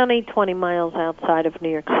Westchester County, 20 miles outside of New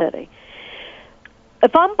York City.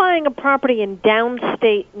 If I'm buying a property in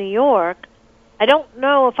downstate New York, I don't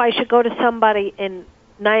know if I should go to somebody in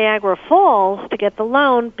Niagara Falls to get the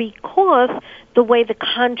loan because the way the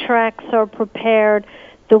contracts are prepared,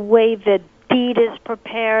 the way the deed is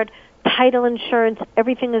prepared, title insurance,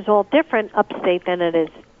 everything is all different upstate than it is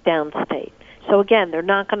downstate. So again, they're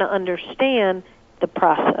not going to understand the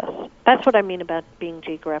process. That's what I mean about being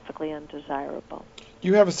geographically undesirable.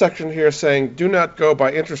 You have a section here saying, do not go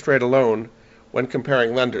by interest rate alone when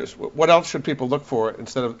comparing lenders. What else should people look for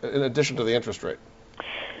in addition to the interest rate?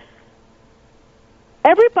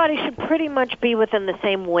 everybody should pretty much be within the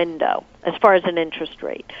same window as far as an interest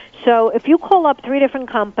rate. So if you call up 3 different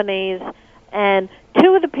companies and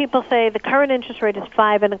 2 of the people say the current interest rate is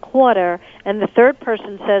 5 1/4, and the third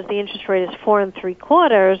person says the interest rate is 4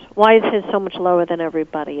 3/4, why is his so much lower than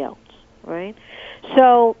everybody else, right?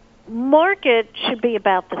 So market should be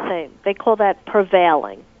about the same. They call that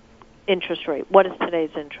prevailing interest rate. What is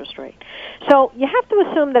today's interest rate? So you have to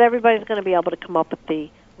assume that everybody's going to be able to come up with the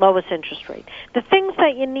lowest interest rate. The things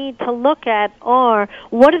that you need to look at are,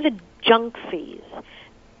 what are the junk fees?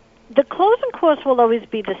 The closing costs will always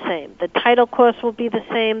be the same. The title costs will be the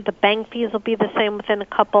same. The bank fees will be the same within a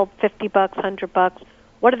couple, $50, $100.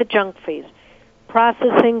 What are the junk fees?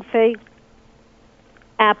 Processing fee,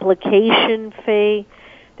 application fee.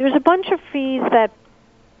 There's a bunch of fees that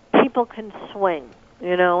people can swing,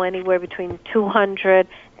 anywhere between $200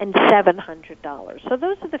 and $700. So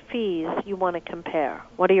those are the fees you want to compare.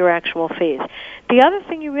 What are your actual fees? The other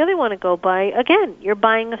thing you really want to go by, again, you're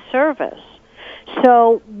buying a service.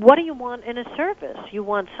 So what do you want in a service? You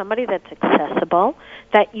want somebody that's accessible,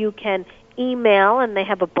 that you can email, and they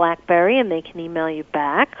have a BlackBerry, and they can email you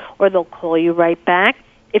back, or they'll call you right back.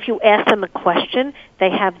 If you ask them a question, they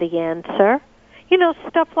have the answer.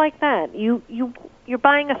 Stuff like that. You're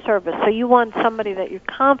buying a service, so you want somebody that you're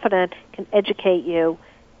confident can educate you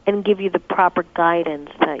and give you the proper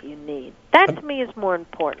guidance that you need. That, to me, is more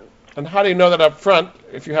important. And how do you know that up front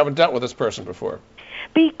if you haven't dealt with this person before?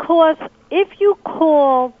 Because if you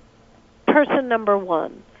call person number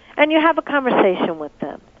 1 and you have a conversation with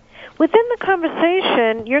them, within the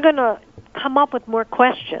conversation, you're going to come up with more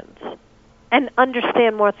questions and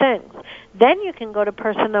understand more things. Then you can go to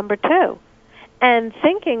person number 2. And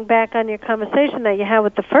thinking back on your conversation that you had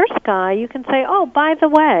with the first guy, you can say, oh, by the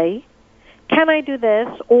way, can I do this?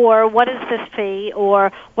 Or what is this fee?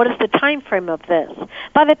 Or what is the time frame of this?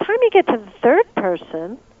 By the time you get to the third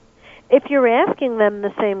person, if you're asking them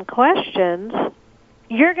the same questions,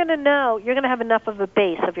 you're going to have enough of a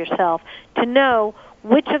base of yourself to know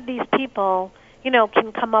which of these people,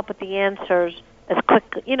 can come up with the answers as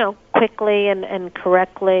quickly and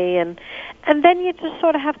correctly, and then you just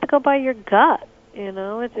sort of have to go by your gut.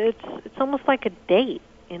 It's almost like a date.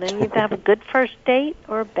 You either have a good first date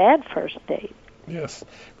or a bad first date. Yes,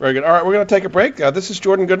 very good. All right, we're going to take a break. This is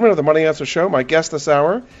Jordan Goodman of the Money Answer Show. My guest this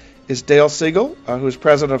hour is Dale Siegel, who's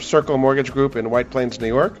president of Circle Mortgage Group in White Plains, New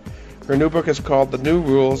York. Her new book is called The New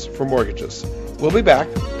Rules for Mortgages. We'll be back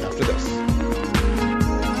after this.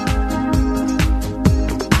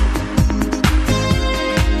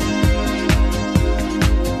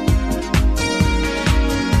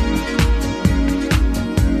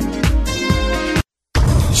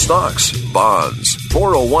 Stocks, bonds,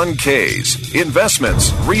 401ks, investments,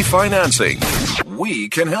 refinancing. We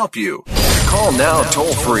can help you. Call now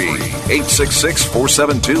toll free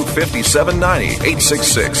 866-472-5790.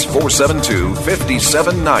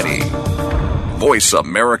 866-472-5790. Voice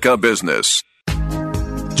America Business.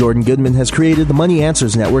 Jordan Goodman has created the Money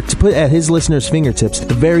Answers Network to put at his listeners' fingertips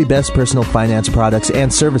the very best personal finance products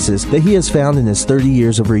and services that he has found in his 30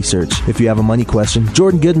 years of research. If you have a money question,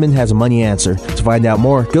 Jordan Goodman has a money answer. To find out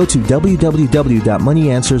more, go to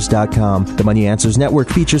www.moneyanswers.com. The Money Answers Network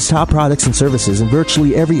features top products and services in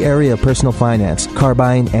virtually every area of personal finance, car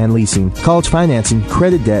buying and leasing, college financing,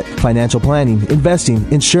 credit debt, financial planning,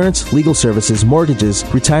 investing, insurance, legal services, mortgages,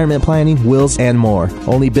 retirement planning, wills, and more.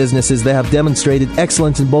 Only businesses that have demonstrated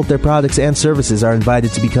excellence in both their products and services are invited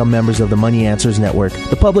to become members of the Money Answers Network.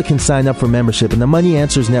 The public can sign up for membership in the Money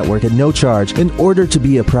Answers Network at no charge in order to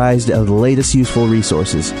be apprised of the latest useful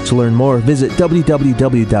resources. To learn more, visit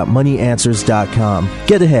www.moneyanswers.com.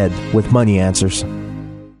 Get ahead with Money Answers.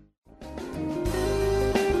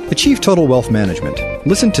 Achieve total wealth management.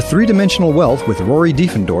 Listen to Three-Dimensional Wealth with Rory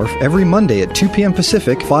Diefendorf every Monday at 2 p.m.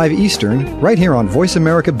 Pacific, 5 Eastern, right here on Voice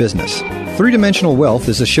America Business. Three-Dimensional Wealth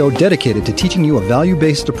is a show dedicated to teaching you a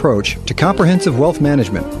value-based approach to comprehensive wealth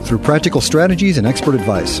management through practical strategies and expert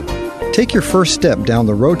advice. Take your first step down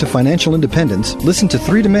the road to financial independence. Listen to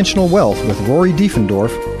Three-Dimensional Wealth with Rory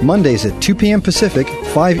Diefendorf, Mondays at 2 p.m. Pacific,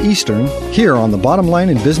 5 Eastern, here on the Bottom Line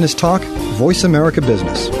in Business Talk, Voice America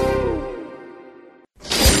Business.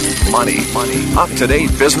 Money.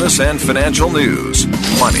 Up-to-date business and financial news.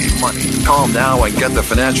 Money. Call now and get the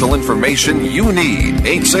financial information you need.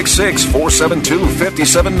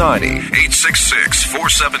 866-472-5790.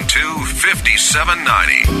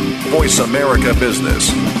 866-472-5790. Voice America Business.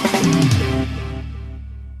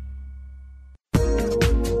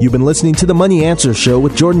 You've been listening to the Money Answers Show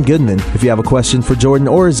with Jordan Goodman. If you have a question for Jordan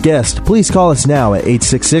or his guest, please call us now at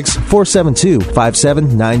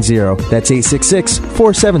 866-472-5790. That's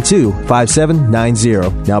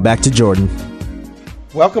 866-472-5790. Now back to Jordan.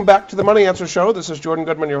 Welcome back to the Money Answer Show. This is Jordan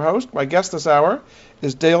Goodman, your host. My guest this hour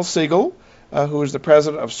is Dale Siegel, who is the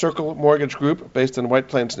president of Circle Mortgage Group based in White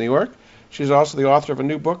Plains, New York. She's also the author of a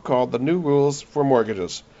new book called The New Rules for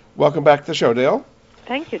Mortgages. Welcome back to the show, Dale.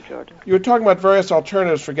 Thank you, Jordan. You were talking about various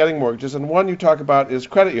alternatives for getting mortgages, and one you talk about is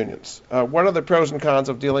credit unions. What are the pros and cons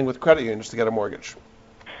of dealing with credit unions to get a mortgage?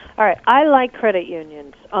 All right, I like credit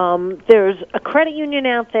unions. There's a credit union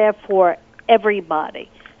out there for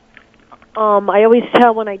everybody. I always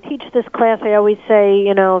tell when I teach this class, I always say,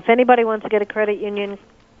 if anybody wants to get a credit union,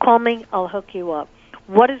 call me, I'll hook you up.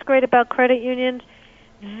 What is great about credit unions?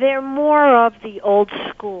 They're more of the old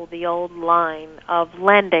school, the old line of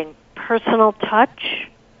lending. Personal touch.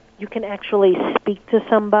 You can actually speak to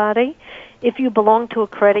somebody. If you belong to a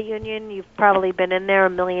credit union, you've probably been in there a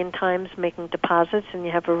million times making deposits and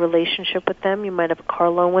you have a relationship with them. You might have a car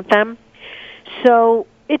loan with them. So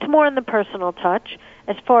it's more in the personal touch.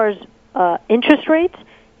 As far as interest rates,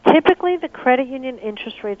 typically the credit union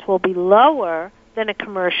interest rates will be lower than a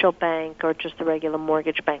commercial bank or just a regular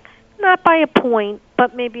mortgage bank. Not by a point,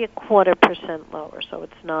 but maybe 0.25% lower. So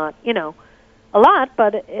it's not, a lot,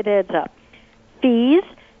 but it adds up. Fees,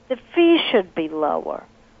 the fees should be lower.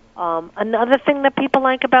 Another thing that people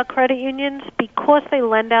like about credit unions, because they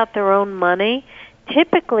lend out their own money,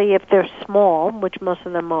 typically if they're small, which most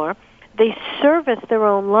of them are, they service their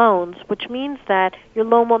own loans, which means that your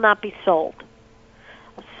loan will not be sold.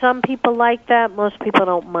 Some people like that. Most people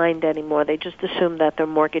don't mind anymore. They just assume that their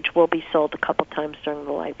mortgage will be sold a couple times during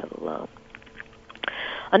the life of the loan.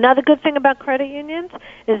 Another good thing about credit unions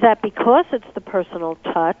is that because it's the personal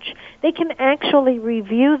touch, they can actually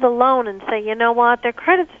review the loan and say, you know what, their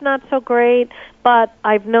credit's not so great, but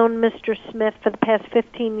I've known Mr. Smith for the past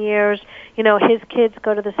 15 years. His kids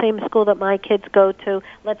go to the same school that my kids go to.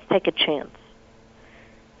 Let's take a chance.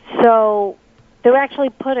 So they're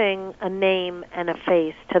actually putting a name and a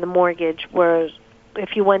face to the mortgage, whereas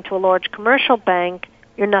if you went to a large commercial bank,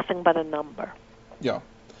 you're nothing but a number. Yeah.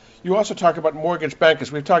 You also talk about mortgage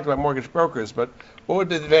bankers. We've talked about mortgage brokers, but what would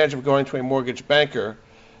be the advantage of going to a mortgage banker?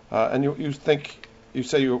 And you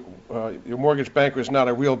say your mortgage banker is not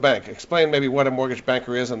a real bank. Explain maybe what a mortgage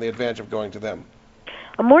banker is and the advantage of going to them.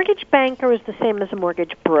 A mortgage banker is the same as a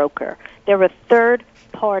mortgage broker. They're a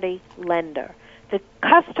third-party lender. The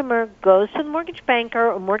customer goes to the mortgage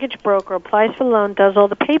banker or mortgage broker, applies for the loan, does all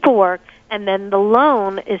the paperwork, and then the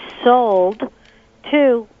loan is sold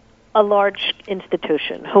to a large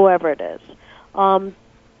institution, whoever it is.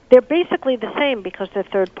 They're basically the same because they're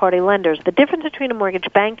third-party lenders. The difference between a mortgage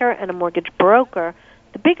banker and a mortgage broker,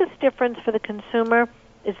 the biggest difference for the consumer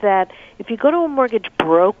is that if you go to a mortgage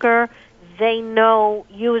broker, they know,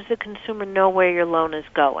 you as the consumer know where your loan is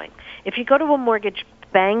going. If you go to a mortgage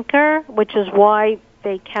banker, which is why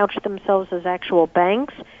they couch themselves as actual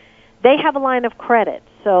banks, they have a line of credit.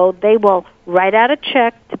 So they will write out a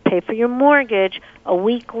check to pay for your mortgage. A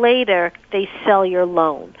week later, they sell your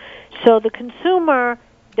loan. So the consumer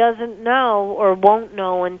doesn't know or won't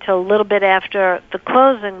know until a little bit after the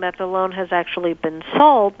closing that the loan has actually been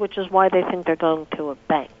sold, which is why they think they're going to a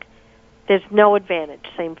bank. There's no advantage.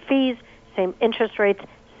 Same fees, same interest rates,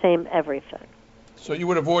 same everything. So you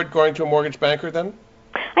would avoid going to a mortgage banker then?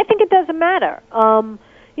 I think it doesn't matter.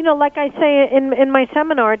 Like I say in my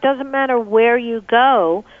seminar, it doesn't matter where you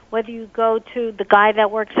go, whether you go to the guy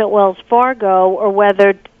that works at Wells Fargo or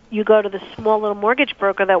whether you go to the small little mortgage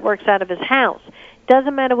broker that works out of his house. It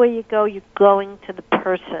doesn't matter where you go, you're going to the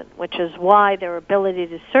person, which is why their ability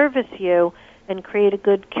to service you and create a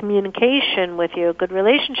good communication with you, a good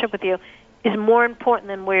relationship with you, is more important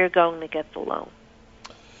than where you're going to get the loan.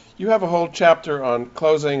 You have a whole chapter on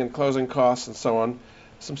closing and closing costs and so on.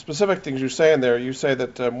 Some specific things you say in there. You say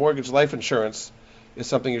that mortgage life insurance is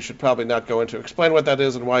something you should probably not go into. Explain what that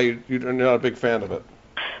is and why you're not a big fan of it.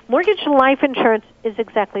 Mortgage life insurance is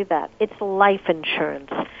exactly that. It's life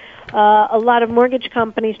insurance. A lot of mortgage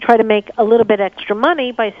companies try to make a little bit extra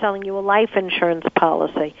money by selling you a life insurance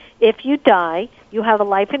policy. If you die, you have a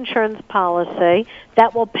life insurance policy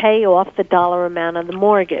that will pay off the dollar amount of the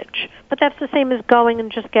mortgage. But that's the same as going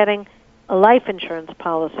and just getting a life insurance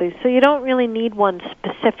policy, so you don't really need one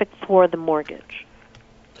specific for the mortgage.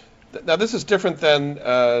 Now, this is different than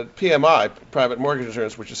PMI, private mortgage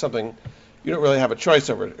insurance, which is something you don't really have a choice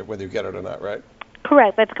over whether you get it or not, right?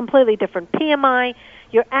 Correct. That's completely different. PMI,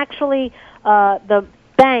 you're actually, the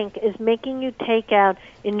bank is making you take out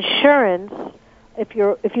insurance if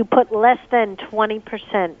you put less than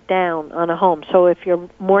 20% down on a home. So if your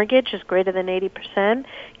mortgage is greater than 80%,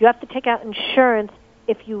 you have to take out insurance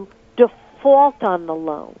if you default on the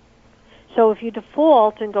loan. So if you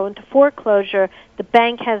default and go into foreclosure, the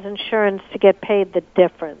bank has insurance to get paid the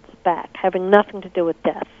difference back, having nothing to do with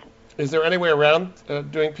death. Is there any way around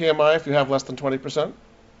doing PMI if you have less than 20%?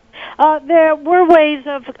 There were ways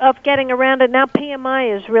of getting around it. Now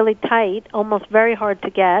PMI is really tight, almost very hard to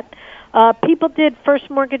get. People did first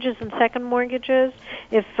mortgages and second mortgages.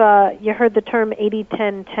 If you heard the term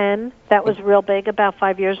 80-10-10, that was real big about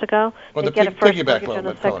 5 years ago. Or the get a first piggyback mortgage loan, and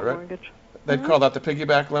a they'd call it, second right? mortgage. They'd call that the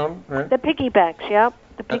piggyback loan, right? The piggybacks, yep.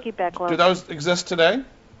 The piggyback loan. Do those exist today?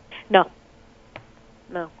 No.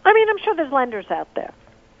 I mean, I'm sure there's lenders out there.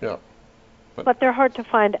 Yeah. But they're hard to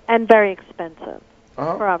find and very expensive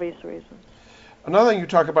for obvious reasons. Another thing you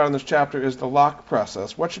talk about in this chapter is the lock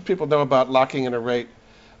process. What should people know about locking in a rate,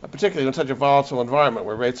 particularly in such a volatile environment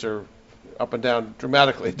where rates are up and down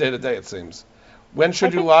dramatically day to day, it seems? When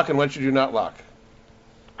should you lock and when should you not lock?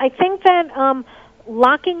 I think that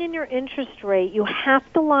locking in your interest rate, you have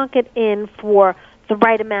to lock it in for the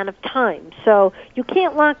right amount of time. So you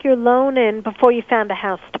can't lock your loan in before you found a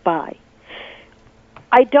house to buy.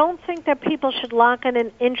 I don't think that people should lock in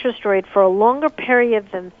an interest rate for a longer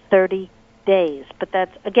period than 30 days, but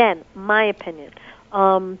that's, again, my opinion.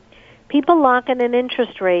 People lock in an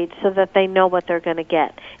interest rate so that they know what they're going to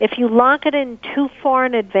get. If you lock it in too far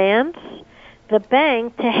in advance, the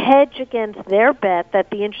bank, to hedge against their bet that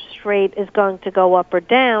the interest rate is going to go up or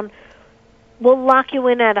down, will lock you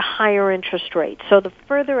in at a higher interest rate. So the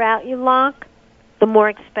further out you lock, the more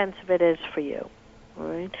expensive it is for you. All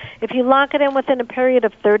right. If you lock it in within a period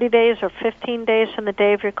of 30 days or 15 days from the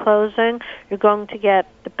day of your closing, you're going to get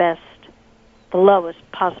the lowest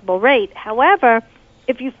possible rate. However,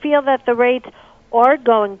 if you feel that the rates are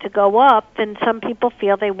going to go up, then some people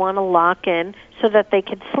feel they want to lock in so that they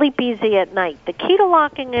can sleep easy at night. The key to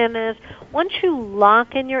locking in is once you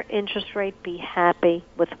lock in your interest rate, be happy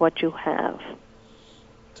with what you have.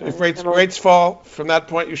 So if rates fall from that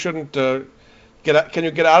point, you shouldn't can you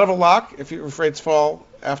get out of a lock if rates fall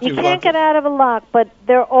after you've locked? You can't get out of a lock, but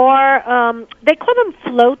there are, they call them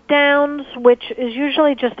float downs, which is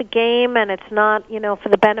usually just a game, and it's not, for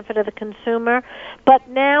the benefit of the consumer. But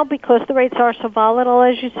now, because the rates are so volatile,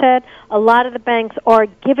 as you said, a lot of the banks are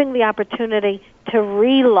giving the opportunity to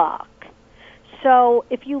relock. So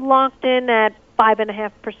if you locked in at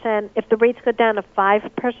 5.5%, if the rates go down to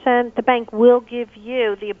 5%, the bank will give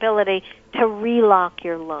you the ability to relock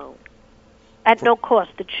your loan. At no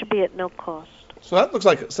cost. It should be at no cost. So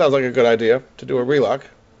that sounds like a good idea to do a relock.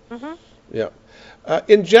 Mm-hmm. Yeah.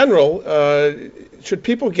 In general, should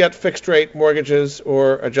people get fixed rate mortgages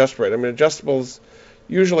or adjust rate? I mean, adjustables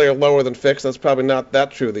usually are lower than fixed. That's probably not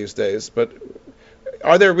that true these days. But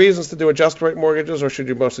are there reasons to do adjust rate mortgages, or should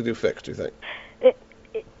you mostly do fixed, do you think?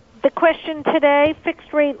 The question today,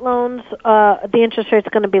 fixed rate loans, the interest rate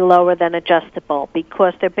is going to be lower than adjustable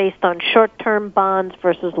because they're based on short-term bonds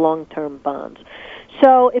versus long-term bonds.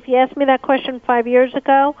 So if you asked me that question 5 years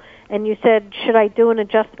ago and you said, should I do an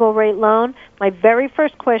adjustable rate loan, my very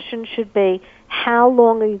first question should be, how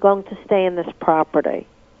long are you going to stay in this property?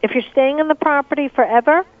 If you're staying in the property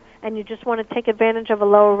forever and you just want to take advantage of a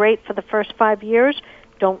lower rate for the first 5 years,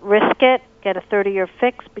 don't risk it. Get a 30-year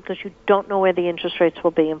fix because you don't know where the interest rates will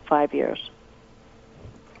be in 5 years.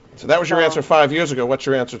 So that was your answer 5 years ago. What's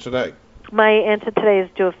your answer today? My answer today is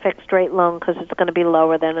do a fixed rate loan because it's going to be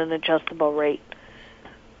lower than an adjustable rate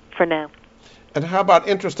for now. And how about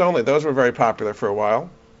interest only? Those were very popular for a while.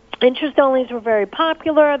 Interest onlys were very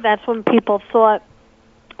popular. That's when people thought,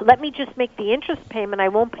 let me just make the interest payment. I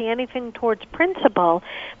won't pay anything towards principal,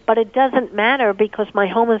 but it doesn't matter because my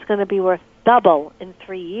home is going to be worth double in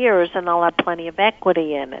 3 years, and I'll have plenty of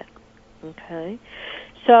equity in it. Okay?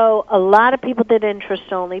 So a lot of people did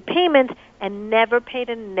interest-only payments and never paid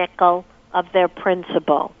a nickel of their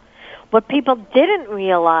principal. What people didn't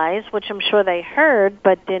realize, which I'm sure they heard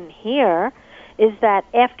but didn't hear, is that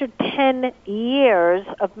after 10 years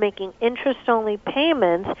of making interest-only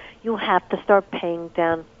payments, you have to start paying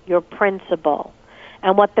down your principal.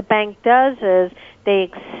 And what the bank does is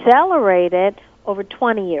they accelerate it over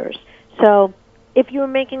 20 years. So if you were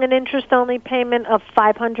making an interest-only payment of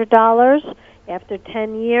 $500, after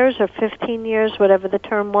 10 years or 15 years, whatever the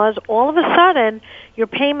term was, all of a sudden your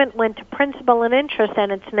payment went to principal and interest,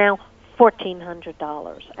 and it's now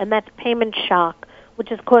 $1,400. And that's payment shock,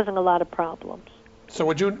 which is causing a lot of problems. So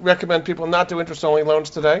would you recommend people not do interest-only loans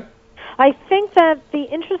today? I think that the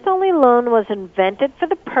interest-only loan was invented for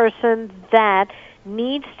the person that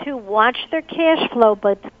needs to watch their cash flow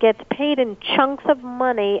but gets paid in chunks of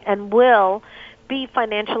money and will be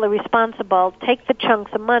financially responsible, take the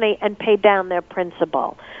chunks of money and pay down their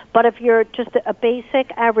principal. But if you're just a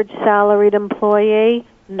basic average salaried employee,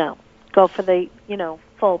 no. go for the,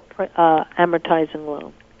 full amortizing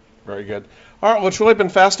loan. Very good. All right, well, it's really been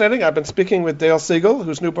fascinating. I've been speaking with Dale Siegel,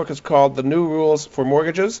 whose new book is called The New Rules for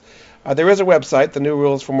Mortgages. There is a website,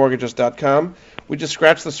 thenewrulesformortgages.com. We just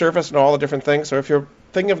scratched the surface and all the different things. So if you're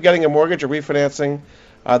thinking of getting a mortgage or refinancing,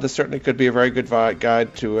 this certainly could be a very good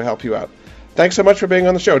guide to help you out. Thanks so much for being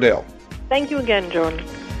on the show, Dale. Thank you again, Jordan.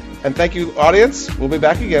 And thank you, audience. We'll be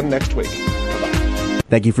back again next week.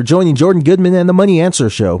 Thank you for joining Jordan Goodman and the Money Answer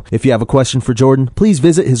Show. If you have a question for Jordan, please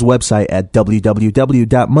visit his website at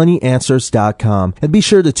www.moneyanswers.com. And be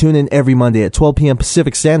sure to tune in every Monday at 12 p.m.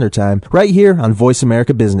 Pacific Standard Time right here on Voice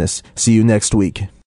America Business. See you next week.